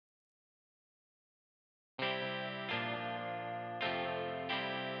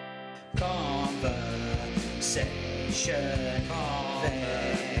Conversation.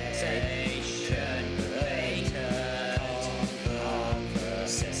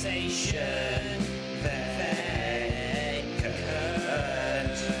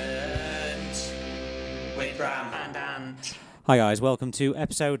 With Bram and Ant. Hi guys, welcome to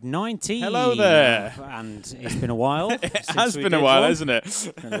episode 19. Hello there. And it's been a while. It has been a while, hasn't it? It's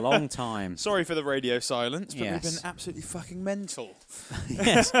been a long time. Sorry for the radio silence, but Yes. we've been absolutely fucking mental.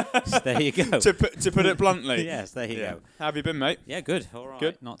 Yes, there you go. to put it bluntly. Yes, there you go. How have you been, mate? Yeah, good. All right.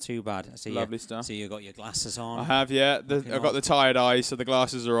 Good. Not too bad. I see Lovely stuff. So you got your glasses on. I have, yeah. I've got the tired eyes, so the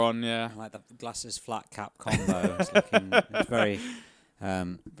glasses are on, yeah. I like the glasses flat cap combo. It's very...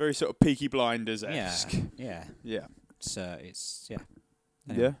 Very sort of Peaky Blinders-esque. Yeah. Yeah. It's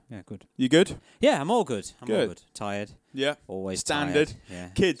Anyway, yeah, good. You good? Yeah, I'm all good. I'm all Good. good. Tired. Yeah. Always Standard. tired. Yeah.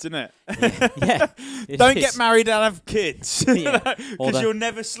 Kids, innit? Yeah. It Don't is. get married and have kids. Yeah. Because Although- you'll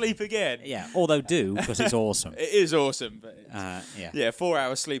never sleep again. Yeah, although do, because it's awesome. It is awesome. But Yeah. yeah, 4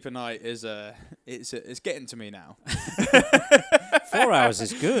 hours sleep a night is it's getting to me now. 4 hours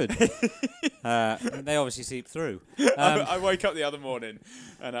is good. They obviously sleep through. I woke up the other morning,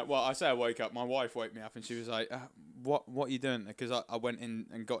 and I say I woke up. My wife woke me up, and she was like, "What are you doing?" Because I went in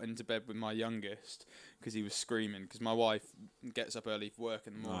and got into bed with my youngest because he was screaming. Because my wife gets up early for work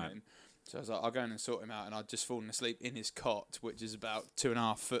in the morning. Right. So I was like, I'll go in and sort him out, and I'd just fallen asleep in his cot, which is about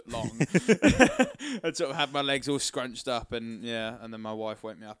 2.5 foot long. I'd sort of had my legs all scrunched up, and then my wife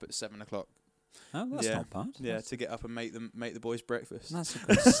woke me up at 7 o'clock. Oh, that's not bad. Yeah, to get up and make the boys breakfast. That's a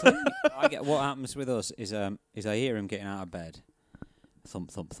good sleep. What happens with us is I hear him getting out of bed.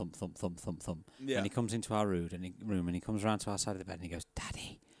 Thump, thump, thump, thump, thump, thump, thump. Yeah. And he comes into our room and he comes around to our side of the bed and he goes,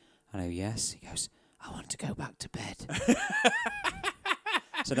 "Daddy." I go, "Yes." He goes, "I want to go back to bed."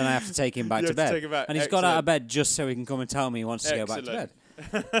 So then I have to take him back You to have to bed. take him back. And he's got out Excellent. of bed just so he can come and tell me he wants to go back to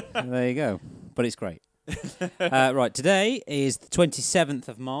bed. And there you go. But it's great. Right, today is the 27th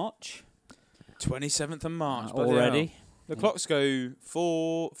of March. 27th of March. bloody Already. hell. The clocks go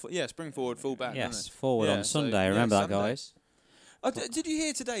spring forward, full back. Yes, doesn't it? forward Yeah, on so, Sunday. yeah, Remember that, Sunday. guys? Did you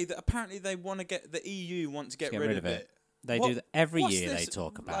hear today that apparently they want to the EU want to get rid of it? They What- do that every what's this year. They this,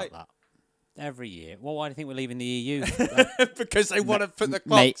 talk about like- that every year. Well, why do you think we're leaving the EU? Because they want to put the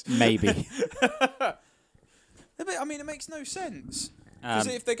clocks. Maybe. I mean, it makes no sense. Because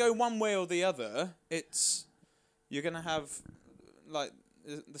if they go one way or the other, you're going to have like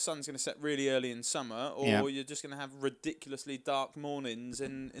the sun's going to set really early in summer, or Yeah. you're just going to have ridiculously dark mornings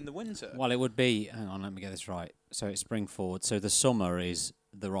in the winter. Well, it would be. Hang on, let me get this right. So it's spring forward. So the summer is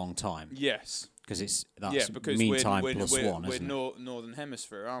the wrong time Yes. because that's because mean we're, time we're, plus we're, one, we're isn't it? northern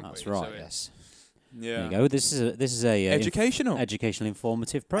hemisphere, aren't That's we? right. So Yes. Yeah. There you go. This is a Educational. educational,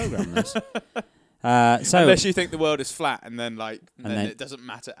 informative program. This. So Unless you think the world is flat, and then then- it doesn't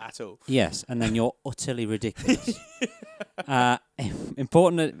matter at all. yes, and then you're utterly ridiculous.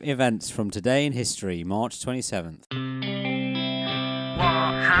 Important events from today in history, March 27th.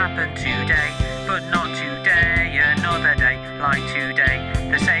 What happened today, but not today, another day, like today,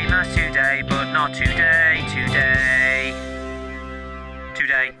 the same as today, but not today, today.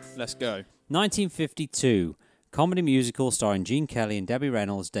 Let's go. 1952, comedy musical starring Gene Kelly and Debbie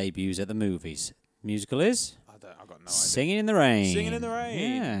Reynolds debuts at the movies. Musical is I've got no idea. Singing in the Rain. Singing in the Rain.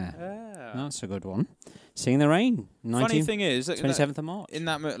 Yeah, Yeah. that's a good one. Singing in the Rain. Funny thing is, 27th of March. in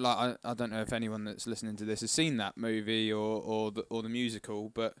that I don't know if anyone that's listening to this has seen that movie or the musical,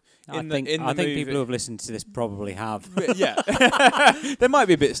 but I think people who have listened to this probably have. yeah, they might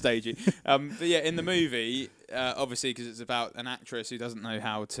be a bit stagey. But yeah, in the movie, obviously because it's about an actress who doesn't know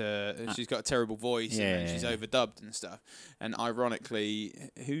how to. She's got a terrible voice and she's overdubbed and stuff. And ironically,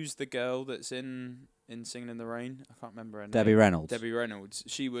 who's the girl that's in Singing in the Rain? I can't remember her name. Debbie Reynolds. Debbie Reynolds.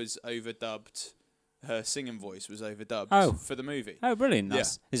 She was overdubbed. Her singing voice was overdubbed for the movie. Oh, brilliant.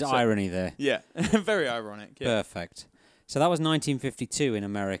 There's irony there. Yeah, very ironic. Yeah. Perfect. So that was 1952 in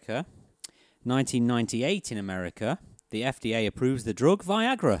America. 1998 in America, the FDA approves the drug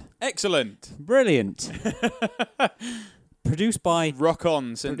Viagra. Excellent. Brilliant. Produced by Rock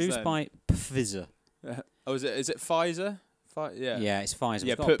on since then. Pfizer. Is it Pfizer? Yeah. Yeah, it's Pfizer.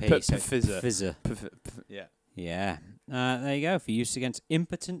 Yeah, It's got a P, so Pfizer. Pfizer. Yeah. Yeah. There you go, for use against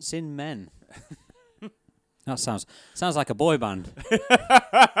impotence in men. That sounds like a boy band. A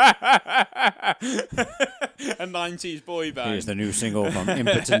 90s boy band. Here's the new single from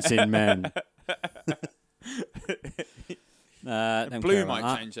Impotence in Men. Blue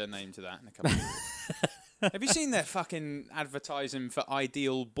might change their name to that in a couple of years. Have you seen their fucking advertising for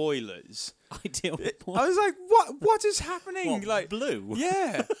Ideal Boilers? Ideal boy. I was like, what is happening? What, like Blue?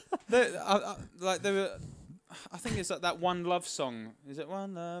 Yeah. They were I think it's like that One Love song. Is it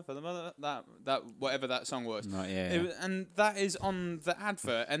One Love for the Mother? That whatever that song was. Right, yeah. And that is on the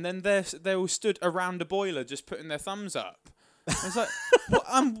advert. And then they all stood around a boiler just putting their thumbs up. It's like,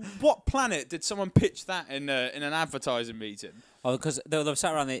 what planet did someone pitch that in an advertising meeting? Oh, because they've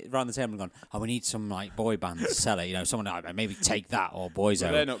sat around the table and gone, we need some like boy band to sell it. You know, someone maybe Take That or Boyzone.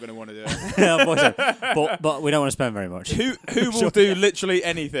 Well, they're not going to want to do it. No, Boyzone. But we don't want to spend very much. Who will do literally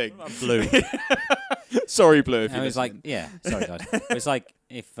anything? Blue. Sorry, Blue. If it was like, sorry guys. It's like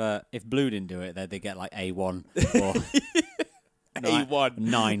if Blue didn't do it, they get like A1 or A1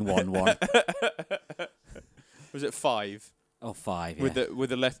 911. Was it 5? Oh, 5. Yeah.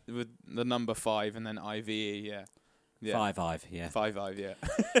 With the number 5 and then IVE. Yeah. 5, yeah. 5, yeah.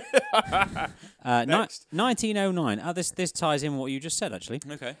 Next. 1909. This ties in what you just said, actually.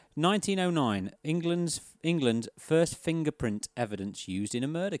 Okay. 1909. England's first fingerprint evidence used in a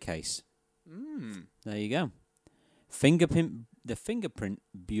murder case. There you go. The Fingerprint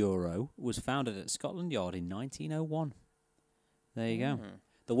Bureau was founded at Scotland Yard in 1901. There you go.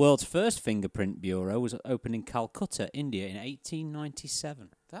 The world's first fingerprint bureau was opened in Calcutta, India, in 1897.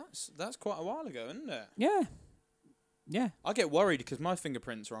 That's quite a while ago, isn't it? Yeah. Yeah. I get worried because my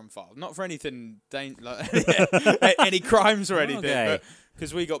fingerprints are on file. Not for anything, any crimes or anything, but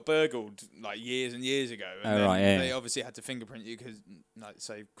because we got burgled like years and years ago. And they obviously had to fingerprint you because, like,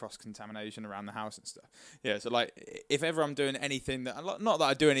 say, cross-contamination around the house and stuff. Yeah, so, like, if ever I'm doing anything not that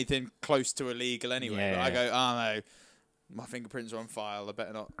I do anything close to illegal anyway, but I go, no, my fingerprints are on file. I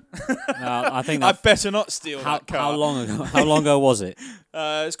better not. I think I better not steal that car. How long ago? How long ago was it?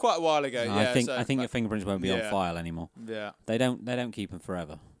 It's quite a while ago. I think your fingerprints won't be on file anymore. Yeah, they don't keep them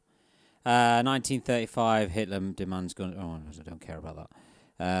forever. 1935, Hitler demands gun. Oh, I don't care about that.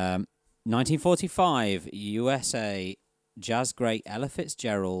 1945, USA jazz great Ella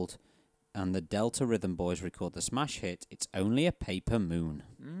Fitzgerald and the Delta Rhythm Boys record the smash hit "It's Only a Paper Moon."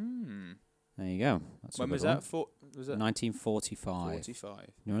 There you go. That's when was that? Was that 1945?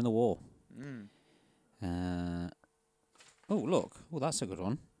 45. During the war. Look. Oh, that's a good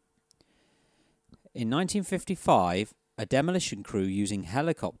one. In 1955, a demolition crew using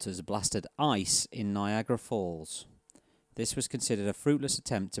helicopters blasted ice in Niagara Falls. This was considered a fruitless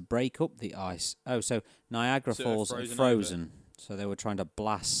attempt to break up the ice. Oh, so Niagara Falls are frozen. So they were trying to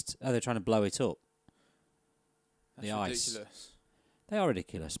they're trying to blow it up. That's the ice. Ridiculous. They are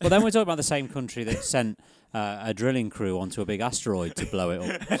ridiculous. But then we're talking about the same country that sent a drilling crew onto a big asteroid to blow it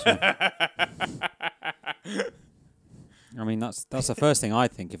up. So. I mean, that's the first thing I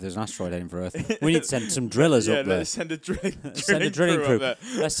think if there's an asteroid heading for Earth. We need to send some drillers up there. Let's send a drilling crew. Up there.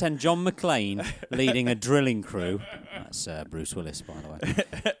 Let's send John McClane leading a drilling crew. That's Bruce Willis, by the way.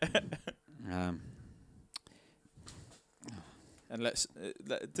 And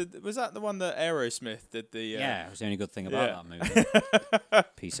was that the one that Aerosmith did the... Yeah, it was the only good thing about that movie.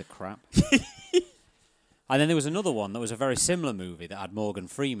 Piece of crap. And then there was another one that was a very similar movie that had Morgan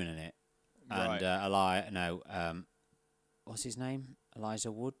Freeman in it. And what's his name?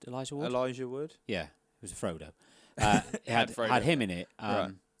 Elijah Wood? Elijah Wood? Yeah, it was Frodo. It had him in it.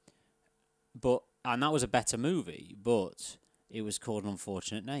 And that was a better movie, but it was called an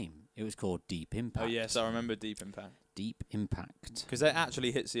unfortunate name. It was called Deep Impact. Oh, yes, I remember Deep Impact. Deep Impact. Because it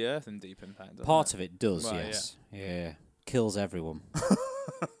actually hits the Earth in Deep Impact, doesn't Part it? of it does, right, yes. Yeah. Kills everyone.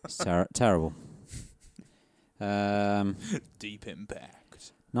 It's terrible. Deep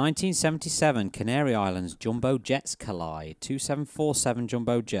Impact. 1977, Canary Islands jumbo jets collide. 2747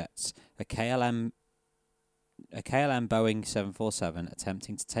 jumbo jets. A KLM Boeing 747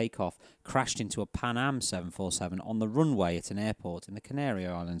 attempting to take off crashed into a Pan Am 747 on the runway at an airport in the Canary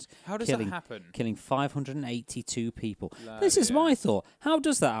Islands. How does that happen? Killing 582 people. This is my thought. How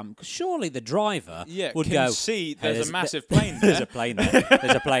does that happen? Because surely the driver would go... see there's a massive plane there. There's a plane there.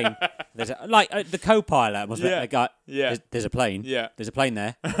 There's a plane. The co-pilot must be a guy. Yeah. There's a plane. Yeah. There's a plane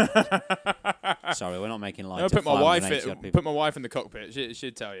there. Sorry, we're not making light. Put my wife in the cockpit.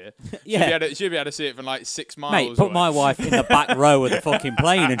 She'd tell you. Yeah. She'd be able to see it from like 6 miles. Mate, put my wife in the back row of the fucking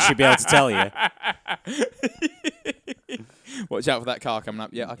plane and she'd be able to tell you. Watch out for that car coming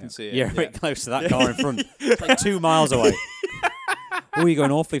up. Yeah, I can see it. You're a bit close to that car in front. It's like 2 miles away. Oh, you're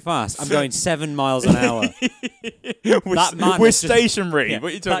going awfully fast. I'm going 7 miles an hour. We're stationary.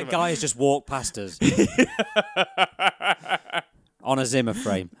 What are you talking about? That guy has just walked past us. On a Zimmer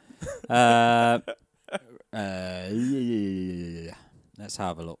frame. Let's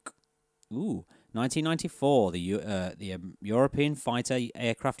have a look. Ooh. 1994, the European fighter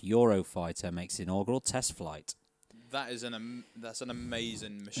aircraft Eurofighter makes inaugural test flight. That's an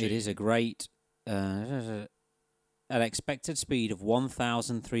amazing machine. It is a great, an expected speed of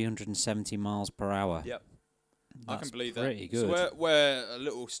 1,370 miles per hour. Yep. I can believe that. Pretty good. So where a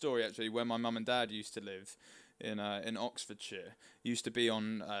little story actually, where my mum and dad used to live in Oxfordshire, used to be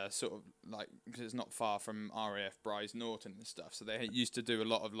on sort of like, because it's not far from RAF Bryce Norton and stuff. So they used to do a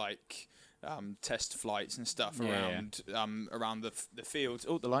lot of like test flights and stuff around the fields.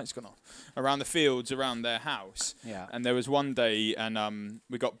 Oh, the light's gone off. Around the fields around their house. Yeah. And there was one day, and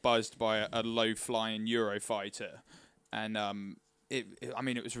we got buzzed by a low-flying Eurofighter, and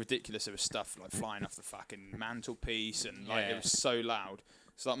it was ridiculous. There was stuff like flying off the fucking mantelpiece, and like it was so loud.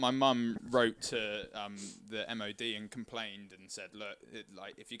 So like my mum wrote to the MOD and complained and said, look,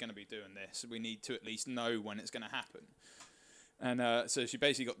 like if you're going to be doing this, we need to at least know when it's going to happen. And so she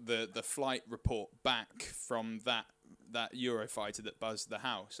basically got the flight report back from that Eurofighter that buzzed the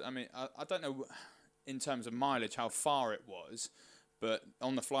house. I mean, I don't know in terms of mileage how far it was, but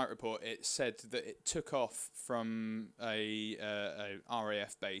on the flight report it said that it took off from a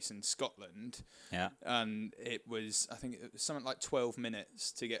RAF base in Scotland. Yeah. And it was, I think it was something like 12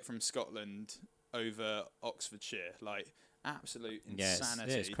 minutes to get from Scotland over Oxfordshire. Like, absolute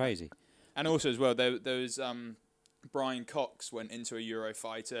insanity. Yeah, it's crazy. And also as well, there was Brian Cox went into a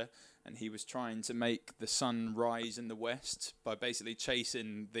Eurofighter, and he was trying to make the sun rise in the west by basically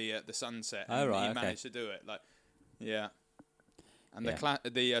chasing the sunset. And he managed to do it. Like, yeah. And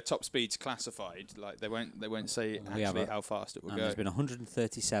the top speed's classified. Like they won't say actually how fast it will go. There's been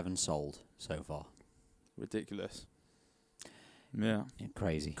 137 sold so far. Ridiculous. Yeah.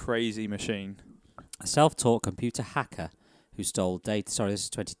 Crazy machine. A self-taught computer hacker who stole data. Sorry, this is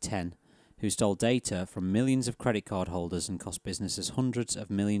 2010. Who stole data from millions of credit card holders and cost businesses hundreds of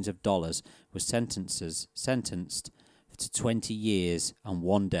millions of dollars, was sentenced to 20 years and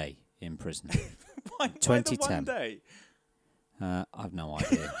 1 day in prison. Why 2010. 1 day? I've no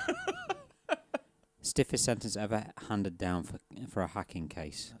idea. Stiffest sentence ever handed down for a hacking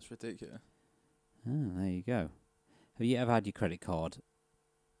case. That's ridiculous. Oh, there you go. Have you ever had your credit card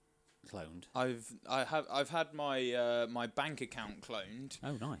cloned? I've had my my bank account cloned.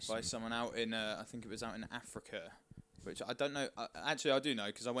 Oh, nice. By someone out in I think it was out in Africa, which I don't know. Actually, I do know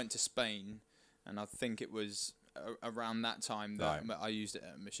because I went to Spain, and I think it was around that time that I used it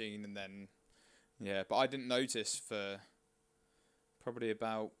at a machine, and then but I didn't notice for probably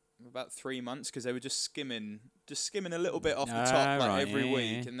about 3 months because they were just skimming a little bit off the top every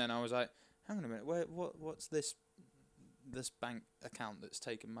week, and then I was like, hang on a minute, what's this bank account that's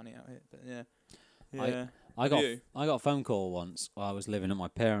taking money out here? But I got a phone call once while I was living at my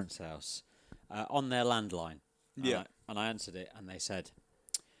parents' house on their landline. And I answered it, and they said,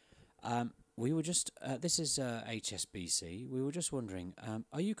 we were just this is HSBC. We were just wondering,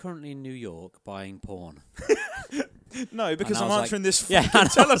 are you currently in New York buying porn? No, because I'm answering this fucking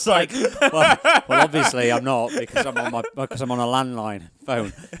telephone. well, obviously I'm not because I'm on a landline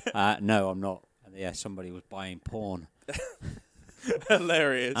phone. No, I'm not. And somebody was buying porn.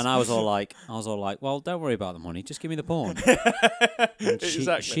 Hilarious. And I was all like, well, don't worry about the money. Just give me the porn.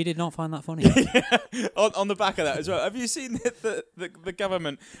 Exactly. She did not find that funny. On the back of that as well, have you seen the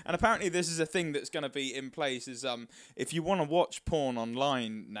government? And apparently this is a thing that's going to be in place. Is if you want to watch porn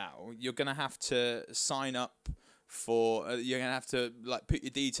online now, you're going to have to sign up for. You're going to have to like put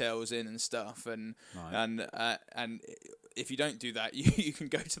your details in and stuff, and if you don't do that, you can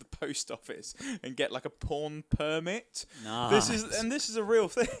go to the post office and get like a porn permit. Nice. This is a real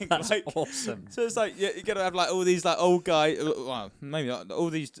thing. That's like, awesome. So it's like you're gonna have like all these like old guys. Well, maybe not. All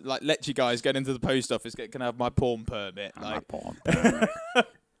these like lechy guys going into the post office can have my porn permit. My porn permit.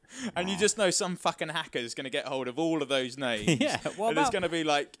 And you just know some fucking hacker's gonna get hold of all of those names. Yeah. And it's gonna be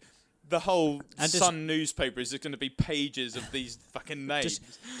like. The whole Sun newspaper is just going to be pages of these fucking names.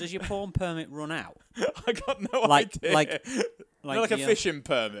 Does your porn permit run out? I got no idea. Like a fishing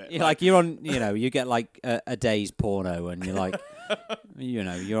permit. You're on, you get like a day's porno, and you're like, you're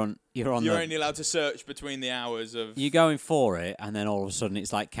on. You're only allowed to search between the hours of. You're going for it, and then all of a sudden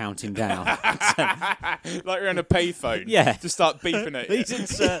it's like counting down. Like you're on a payphone. Yeah. To start beeping it. Please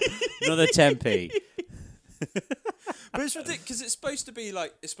insert another 10p. But it's ridiculous because it's supposed to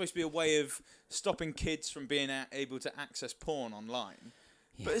be a way of stopping kids from being able to access porn online.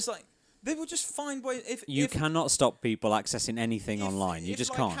 Yeah. But it's like they will just find ways. You cannot stop people accessing anything online. You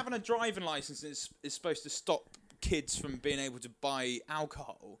just can't. Having a driving license is supposed to stop kids from being able to buy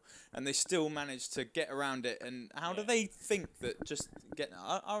alcohol, and they still manage to get around it. And how do they think that just get?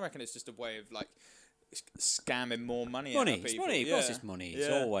 I reckon it's just a way of like scamming more money. Out of people. It's money. Of course, it's money. It's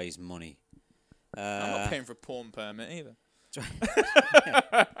always money. I'm not paying for a porn permit either.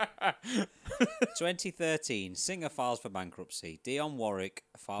 2013, singer files for bankruptcy. Dionne Warwick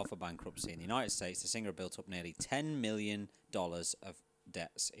filed for bankruptcy. In the United States, the singer built up nearly $10 million of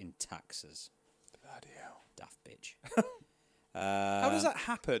debts in taxes. Bloody hell. Daft bitch. How does that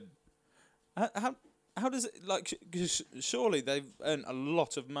happen? How does it, like, cause surely they've earned a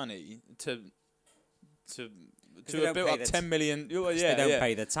lot of money to have built up 10 million. They don't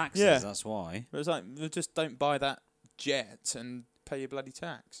pay the taxes, that's why. But it's like, just don't buy that jet and pay your bloody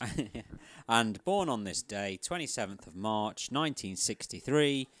tax. And born on this day, 27th of March,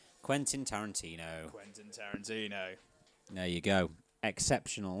 1963, Quentin Tarantino. There you go.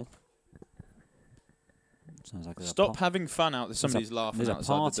 Exceptional. Sounds like Stop having fun out there. Somebody's laughing outside the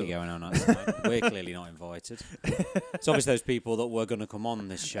door. There's a party going on outside. We're clearly not invited. It's obviously those people that were going to come on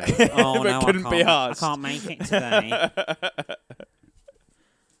this show. Oh, no, I can't make it today.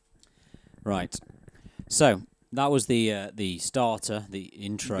 Right. So, that was the starter, the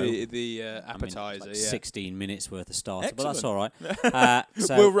intro. The appetizer, like 16 minutes worth of starter, Excellent. but that's all right.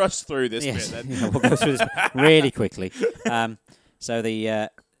 So we'll rush through this bit then. Yeah, we'll go through this really quickly. So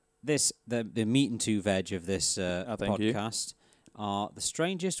the meat and two veg of this podcast are the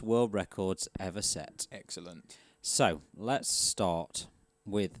strangest world records ever set. Excellent. So let's start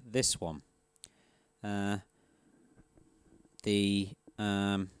with this one. The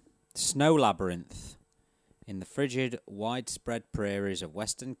snow labyrinth in the frigid, widespread prairies of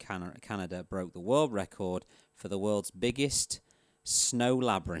Western Canada broke the world record for the world's biggest snow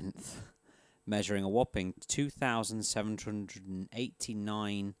labyrinth, measuring a whopping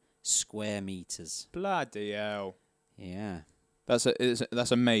 2,789 square meters. Bloody hell! Yeah, that's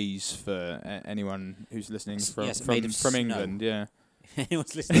a maze for anyone who's listening from England. Snow. Yeah,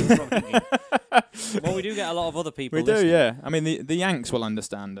 anyone's listening from England. Well, we do get a lot of other people. We do, listening. yeah. I mean, the Yanks will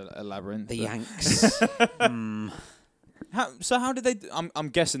understand a labyrinth. The Yanks. How did they? I'm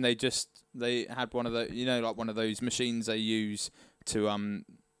guessing they had one of the like one of those machines they use to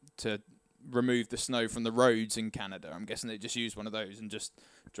remove the snow from the roads in Canada. I'm guessing they just used one of those and just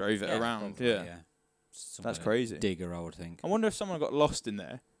drove it around. Probably, yeah. That's crazy. Digger, I would think. I wonder if someone got lost in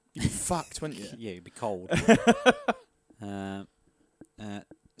there. You'd be fucked, wouldn't you? Yeah, you'd be cold.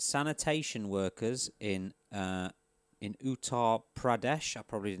 Sanitation workers in Uttar Pradesh, I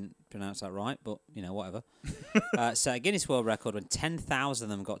probably didn't pronounce that right, but whatever. Set a Guinness World Record when 10,000 of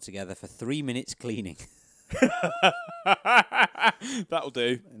them got together for 3 minutes cleaning. That'll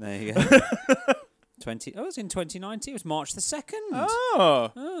do. There you go. It was in 2019. It was March the 2nd.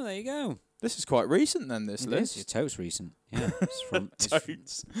 Oh, there you go. This is quite recent then. This list. It's totes recent. Yeah, it's from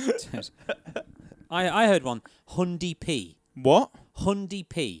Totes. I heard one. Hundy P. What? Hundy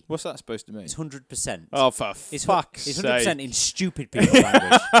P. What's that supposed to mean? It's 100%. Oh, for fuck's sake. It's 100% in stupid people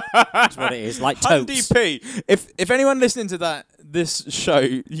language. That's what it is. Like totes. Hundy P. If anyone listening to this show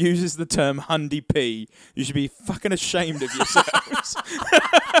uses the term Hundy P, you should be fucking ashamed of yourselves.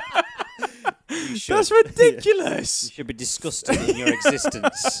 You should. That's ridiculous. You should be disgusted in your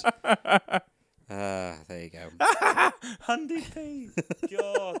existence. There you go. Hundy P.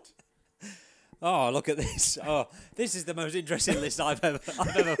 God. Oh, look at this. Oh, this is the most interesting list I've ever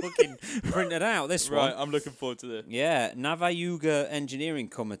fucking printed out, this one. Right, I'm looking forward to this. Yeah, Navayuga Engineering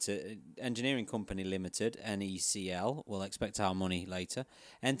Company Limited, NECL, we'll expect our money later,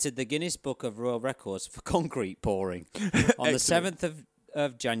 entered the Guinness Book of World Records for concrete pouring on the 7th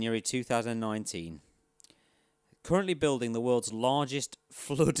of January 2019. Currently building the world's largest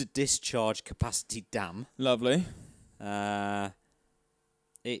flood discharge capacity dam. Lovely.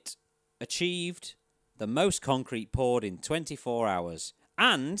 It achieved the most concrete poured in 24 hours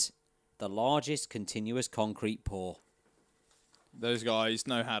and the largest continuous concrete pour. Those guys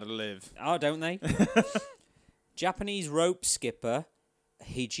know how to live. Oh, don't they? Japanese rope skipper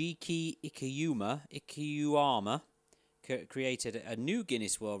Hijiki Ikeyama created a new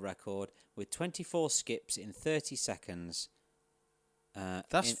Guinness World Record with 24 skips in 30 seconds.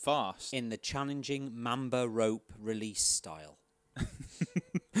 That's fast. In the challenging Mamba rope release style.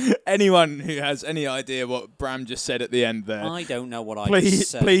 Anyone who has any idea what Bram just said at the end there, I don't know what I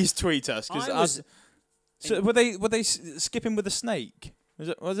just said. Please tweet us. So were they skipping with a snake?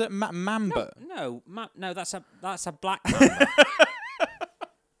 Was it mamba? No, that's a black mamba.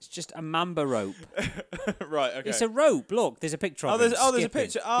 It's just a mamba rope. Right. Okay. It's a rope. Look, there's a picture of him. There's a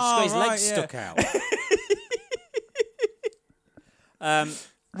picture. He's got his legs stuck out.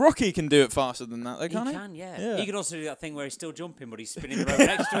 Rocky can do it faster than that, though, can't he? He can, yeah. He can also do that thing where he's still jumping, but he's spinning the rope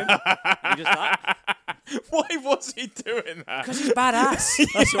next to him. And just like, why was he doing that? Because he's badass.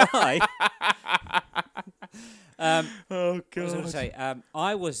 That's why. Oh, God. What was I going to say?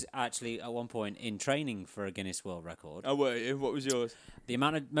 I was actually, at one point, in training for a Guinness World Record. Oh, were you? What was yours? The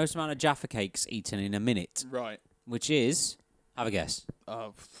most amount of Jaffa cakes eaten in a minute. Right. Which is, have a guess.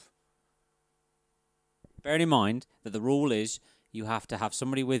 Oh. Bearing in mind that the rule is you have to have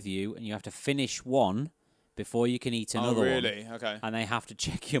somebody with you, and you have to finish one before you can eat another one. Oh, really? Okay. And they have to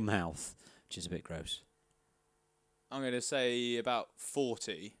check your mouth, which is a bit gross. I'm going to say about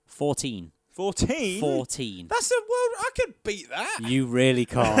 40. 14. 14? 14. That's a world. I could beat that. You really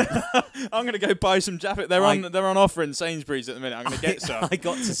can't. I'm going to go buy some Japanese. They're on offer in Sainsbury's at the minute. I'm going to get some. I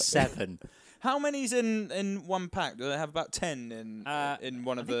got to 7. How many's in one pack? Do they have about 10 in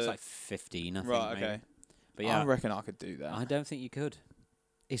one of the? It's like 15. I think. Right. Maybe. Okay. But yeah, I reckon I could do that. I don't think you could.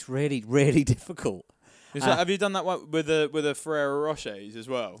 It's really, really difficult. Have you done that one with the Ferrero Rochers as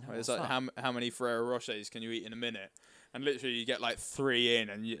well? No, It's like how many Ferrero Rochers can you eat in a minute? And literally you get like 3 in,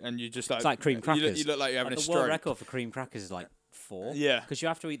 and you just like it's like cream crackers. You look like you're having a the stroke. world record for cream crackers is like 4. Yeah. Because you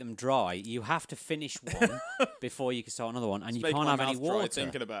have to eat them dry. You have to finish one before you can start another one, and you can't have any water.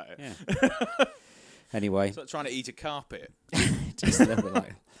 Thinking about it. Yeah. Anyway, it's like trying to eat a carpet. Just a little bit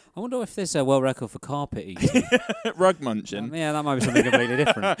like. I wonder if there's a world record for carpet eating. Rug munching. Yeah, that might be something completely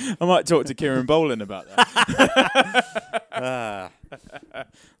different. I might talk to Kieran Bolan about that.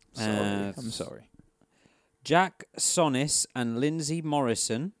 I'm sorry. Jack Sonis and Lindsay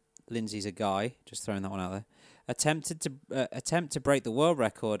Morrison. Lindsay's a guy. Just throwing that one out there. Attempt to break the world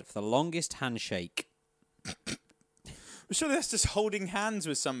record for the longest handshake. Surely that's just holding hands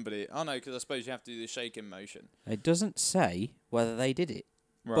with somebody. Oh no, because I suppose you have to do the shaking motion. It doesn't say whether they did it.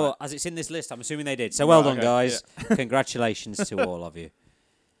 Right. But as it's in this list, I'm assuming they did. So well done, okay, guys. Yeah. Congratulations to all of you.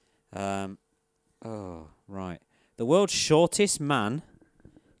 Right. The world's shortest man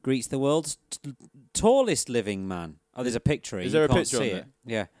greets the world's tallest living man. Oh, there's a picture here. Is there you a can't picture see on it.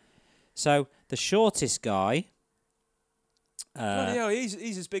 Yeah. So the shortest guy. Bloody hell,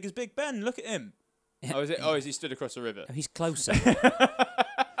 he's as big as Big Ben. Look at him. Is he stood across the river? He's closer.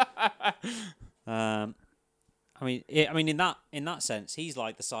 I mean, in that sense, he's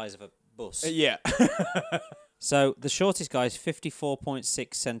like the size of a bus. Yeah. So the shortest guy is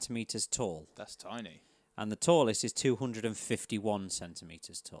 54.6 centimeters tall. That's tiny. And the tallest is 251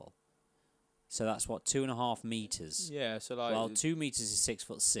 centimeters tall. So that's what, 2.5 meters. Yeah. So like. Well, 2 meters is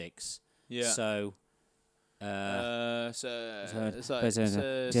 6'6". Yeah. So. So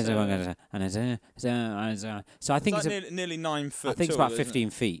I think it's nearly 9 foot. I think it's about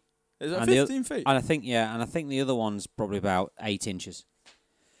 15 feet. Is that 15 feet? And I think the other one's probably about 8 inches.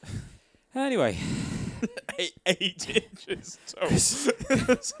 Anyway. 8 inches tall.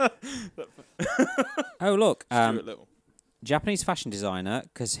 Oh look, Japanese fashion designer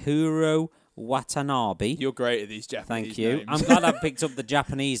Kazuhiro Watanabe. You're great at these Japanese Thank you. names. I'm glad I picked up the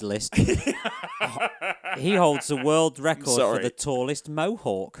Japanese list. He holds the world record for the tallest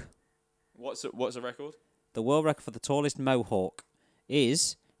mohawk. What's the record? The world record for the tallest mohawk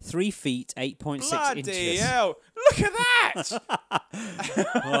is 3 feet 8.6 inches. Bloody hell! Look at that!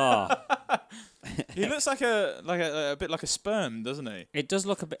 He looks like a bit like a sperm, doesn't he? It does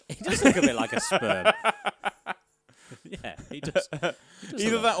look a bit. He does look a bit like a sperm. Yeah, he does.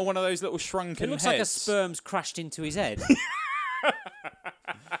 Either that or one of those little shrunken. It looks heads. like a sperm's crashed into his head.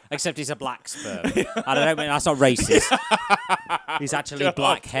 Except he's a black sperm. I don't mean that's not racist. He's actually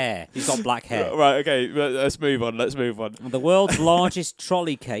black hair. He's got black hair. Right. Okay. Let's move on. The world's largest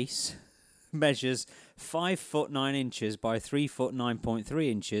trolley case measures 5 foot 9 inches by 3 foot 9.3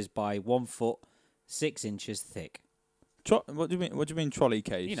 inches by 1 foot 6 inches thick. What do you mean? What do you mean trolley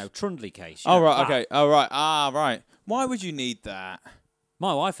case? You know, trundly case. Oh right. Okay. Oh right. Right. Why would you need that?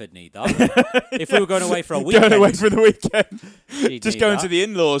 My wife would need that. If we were going away for a weekend. Going away for the weekend. Just going to the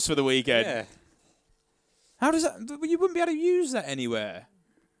in-laws for the weekend. Yeah. How does that... You wouldn't be able to use that anywhere.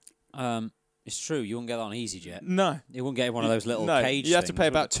 It's true. You wouldn't get that on EasyJet. No. You wouldn't get one of those little no, cage you have to things, pay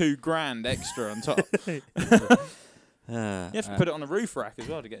about $2,000 extra on top. You have to put it on a roof rack as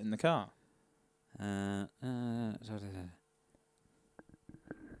well to get in the car.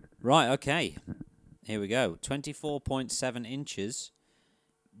 Right, okay. Here we go. 24.7 inches.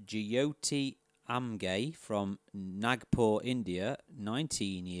 Jyoti Amge from Nagpur, India,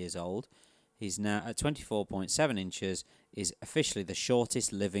 19 years old. He's now at 24.7 inches, is officially the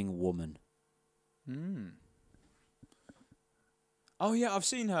shortest living woman. Oh yeah, I've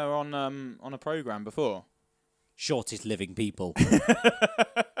seen her on a program before. Shortest living people.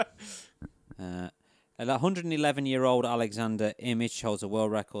 An 111-year-old Alexander Imich holds a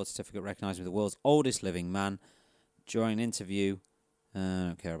world record certificate recognised as the world's oldest living man. During an interview, I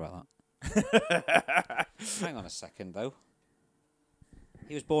don't care about that. Hang on a second, though.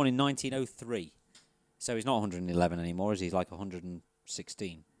 He was born in 1903, so he's not 111 anymore, is he? He's like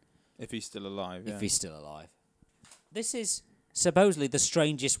 116. If he's still alive, yeah. If he's still alive. This is supposedly the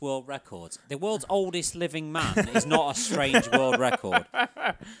strangest world record. The world's oldest living man is not a strange world record.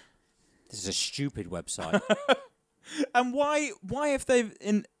 This is a stupid website. And why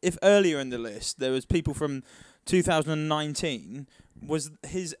if earlier in the list there was people from 2019, was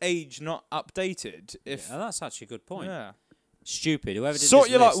his age not updated? If that's actually a good point. Yeah. Stupid. Whoever did Sort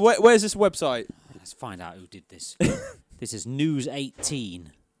this your list. where's this website? Let's find out who did this. This is News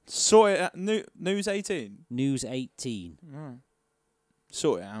 18. Sort it out. News 18. News 18.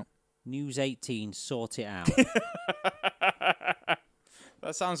 Sort it out. News 18. Sort it out.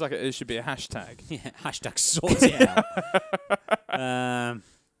 That sounds like it should be a hashtag. Yeah, hashtag sort it out.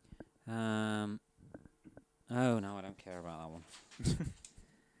 Oh no, I don't care about that one.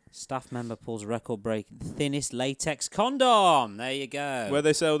 Staff member pulls record-breaking thinnest latex condom. There you go. Where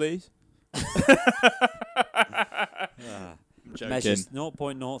they sell these? Measures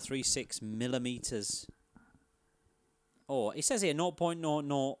 0.036 millimeters. Or it says here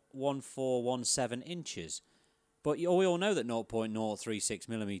 0.001417 inches. But we all know that 0.036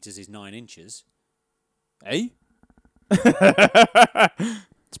 millimeters is 9 inches. Eh?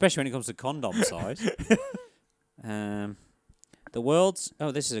 Especially when it comes to condom size.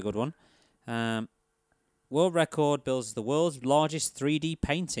 This is a good one. World record builds the world's largest 3D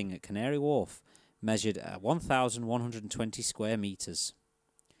painting at Canary Wharf, measured at 1,120 square meters.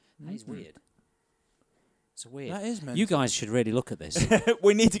 That is weird. It's weird. That is mental. You guys should really look at this.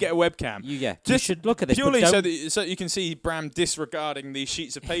 We need to get a webcam. You Just should look at this. Purely but so you can see Bram disregarding these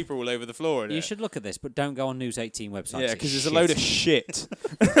sheets of paper all over the floor. you should look at this, but don't go on News 18 website. Yeah, because there's a load of shit.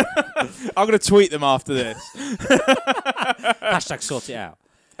 I'm going to tweet them after this. Hashtag sort it out.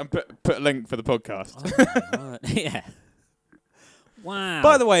 And put a link for the podcast. Oh, yeah. Wow.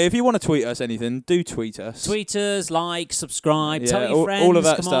 By the way, if you want to tweet us anything, do tweet us. Tweet us, like, subscribe, Yeah, tell your friends. all of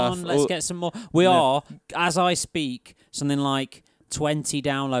that Come stuff. on, let's get some more. We are, as I speak, something like 20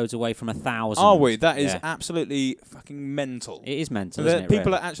 downloads away from 1,000. Are we? That is absolutely fucking mental. It is mental, So isn't it?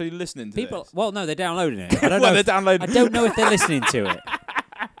 people really? are actually listening to this. Well, no, they're downloading it. I don't Well, know. they're downloading. I don't know if they're listening to it.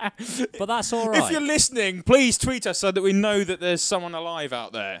 But that's all right. If you're listening, please tweet us so that we know that there's someone alive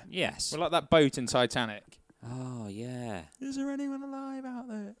out there. Yes. We're like that boat in Titanic. Oh, yeah. Is there anyone alive out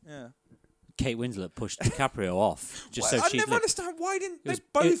there? Yeah. Kate Winslet pushed DiCaprio off just so I she'd never live. understand why didn't they was-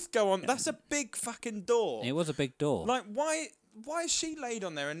 both go on. That's a big fucking door. It was a big door. Like why is she laid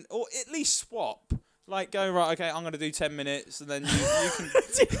on there or at least swap? Like go right, okay, I'm gonna do 10 minutes and then you can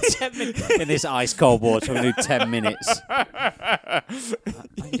 10 minutes. In this ice cold water, I'm going to do 10 minutes. I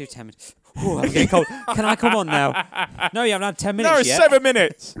can do 10 minutes. Ooh, I'm getting cold. Can I come on now? No, you haven't had 10 minutes No, yet. 7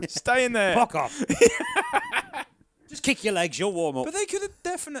 minutes. Stay in there. Fuck off. Just kick your legs, you'll warm up. But they could have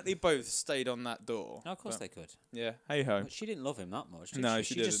definitely both stayed on that door. No, of course they could. Yeah, hey ho. But she didn't love him that much, did No,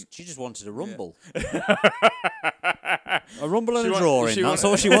 she? she didn't. She just wanted a rumble. A rumble and a drawing. she That's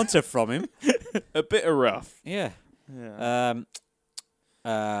all she wanted from him. A bit of rough. Yeah. Yeah.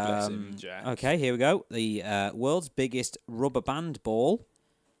 Bless him, Jack. Okay, here we go. The world's biggest rubber band ball.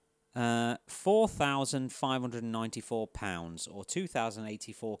 4,594 pounds or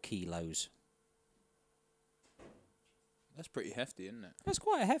 2,084 kilos. That's pretty hefty, isn't it? That's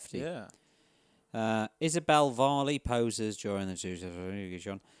quite hefty. Yeah. Isabel Varley poses during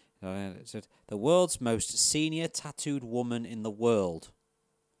the the world's most senior tattooed woman in the world.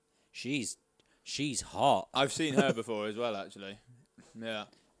 She's hot. I've seen her before as well, actually. Yeah.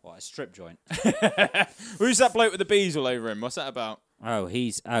 What, a strip joint? Who's that bloke with the bees all over him? What's that about? Oh,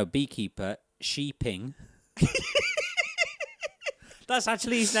 beekeeper Shi Ping. That's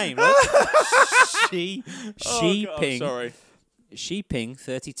actually his name, right? Shi Ping. Sorry. Shi Ping,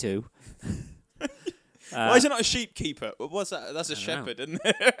 32. Why is it not a sheep keeper? What's that? That's a shepherd, isn't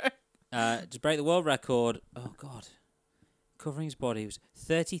it? To break the world record, oh God, covering his body was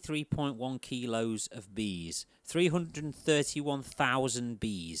 33.1 kilos of bees, 331,000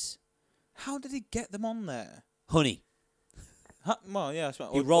 bees. How did he get them on there? Honey. Well, yeah, that's right.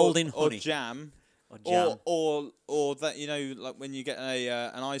 He rolled in honey. Or jam. Or jam. Or that, you know, like when you get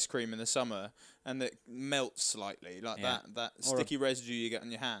an ice cream in the summer and it melts slightly, like that sticky residue you get on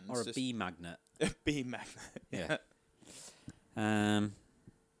your hands. Or a bee magnet. A bee magnet. Yeah.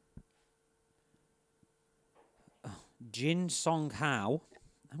 Jin Song Hao,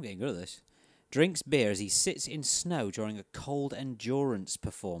 I'm getting good at this, drinks beer as he sits in snow during a cold endurance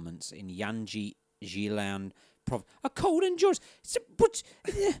performance in Yanji, Jilan province. A cold endurance?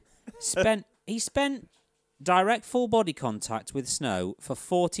 He spent direct full body contact with snow for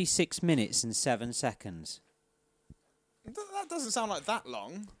 46 minutes and 7 seconds. That doesn't sound like that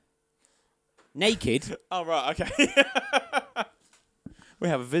long. Naked. Oh, right, okay. We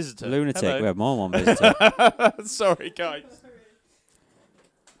have a visitor. Lunatic. Hello. We have more than one visitor. Sorry, guys.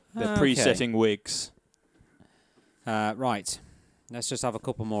 They're presetting wigs. Right. Let's just have a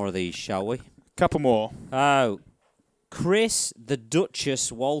couple more of these, shall we? Couple more. Oh, Chris the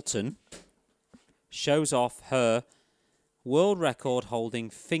Duchess Walton shows off her world record holding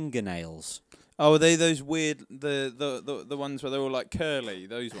fingernails. Oh, are they those weird the ones where they're all like curly?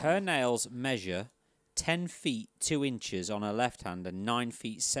 Those ones. Her nails measure 10 feet 2 inches on her left hand and 9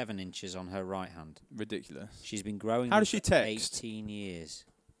 feet 7 inches on her right hand. Ridiculous. She's been growing. How them does she for text? 18 years.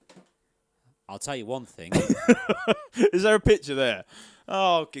 I'll tell you one thing. Is there a picture there?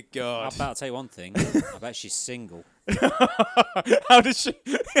 Oh, good God. I'll tell you one thing. I bet she's single. How does she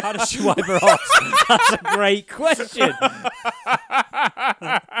wipe her ass? That's a great question.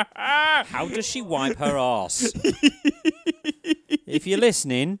 How does she wipe her ass? If you're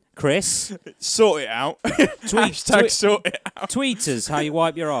listening, Chris, sort it out. Hashtag sort it out. Tweet us how you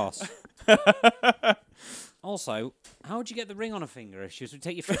wipe your ass. Also, how would you get the ring on a finger if it would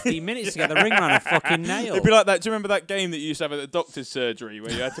take you 15 minutes to get the ring around a fucking nail? It'd be like that. Do you remember that game that you used to have at the doctor's surgery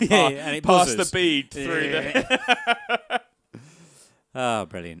where you had to pass the bead through the... Oh,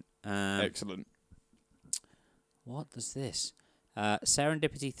 brilliant. Excellent. What is this?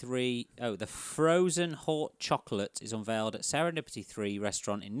 Serendipity 3. Oh, the frozen hot chocolate is unveiled at Serendipity 3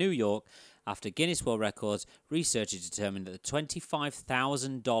 restaurant in New York after Guinness World Records researchers determined that the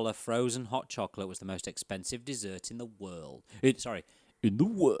 $25,000 frozen hot chocolate was the most expensive dessert in the world. In the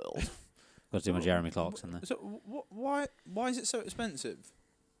world. Got to do my Jeremy Clarkson there. So why is it so expensive?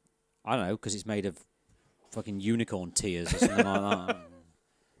 I don't know, because it's made of fucking unicorn tears or something like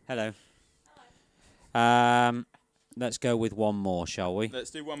that. Hello. Let's go with one more, shall we?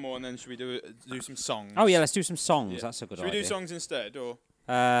 Let's do one more, and then should we do some songs? Oh yeah, let's do some songs. Yeah. That's a good idea. Should we do songs instead, or?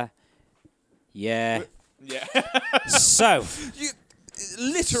 Yeah. Yeah. So.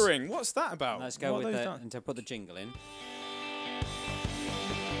 Littering. What's that about? Let's go with and to put the jingle in.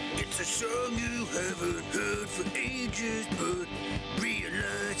 It's a song you haven't heard for ages, but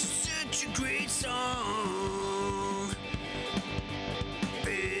realize it's such a great song.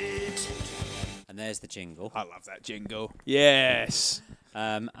 And there's the jingle. I love that jingle. Yes.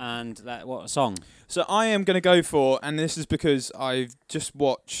 And that what song? So I am going to go for, and this is because I've just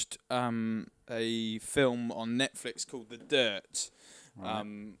watched a film on Netflix called The Dirt,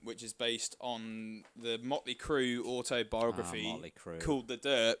 which is based on the Motley Crue autobiography called The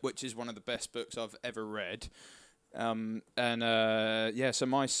Dirt, which is one of the best books I've ever read. So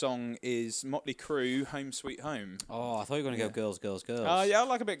my song is Motley Crue, Home Sweet Home. Oh, I thought you were going to go Girls, Girls, Girls. Oh, yeah, I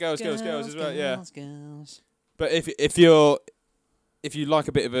like a bit Girls, Girls, Girls as well, yeah. Girls. But if you like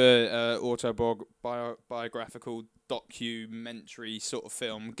a bit of a autobiographical documentary sort of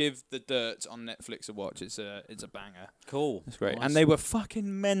film, give The Dirt on Netflix a watch. It's a banger. Cool. It's great. Nice. And they were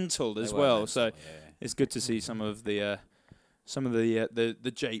fucking mental as well. So it's good to see some of the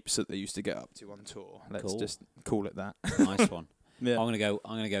japes that they used to get up to on tour. Let's just call it that. Nice one. Yeah. I'm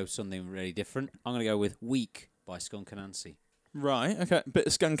gonna go something really different. I'm gonna go with Weak by Skunk Anansie. Right. Okay. Bit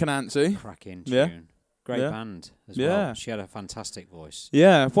of Skunk Anansie. Cracking tune. Yeah. Great band as well. She had a fantastic voice.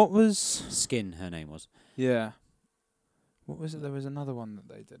 Yeah. What was Skin? Her name was. Yeah. What was it? There was another one that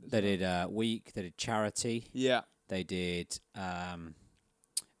they did. They did Weak. They did Charity. Yeah. They did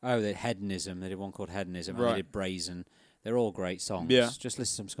they did Hedonism. They did one called Hedonism. Right. And they did Brazen. They're all great songs. Yeah. Just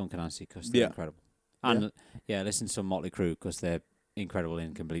listen to some Skunk Anansie because they're incredible. And listen to some Motley Crue because they're incredible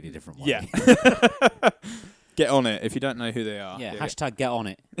in a completely different way. Yeah. Get on it if you don't know who they are. Yeah. Hashtag get on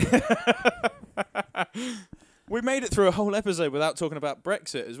it. We made it through a whole episode without talking about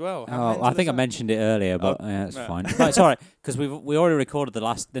Brexit as well. Oh, I think I mentioned it earlier, but it's fine. But it's all right because we already recorded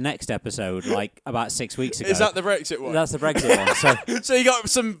the next episode like about 6 weeks ago. Is that the Brexit one? That's the Brexit one. So you got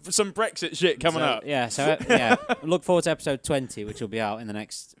some Brexit shit coming up. Yeah. So look forward to episode 20, which will be out in the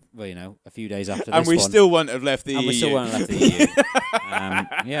next a few days after this. And we one. still won't have left the EU. And we still won't have left the EU.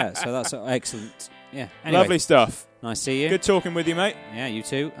 So that's excellent. Yeah. Anyway, lovely stuff. Nice to see you. Good talking with you, mate. Yeah, you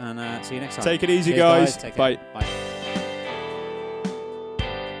too. And see you next time. Take it easy, Cheers, guys. Take Bye. care. Bye.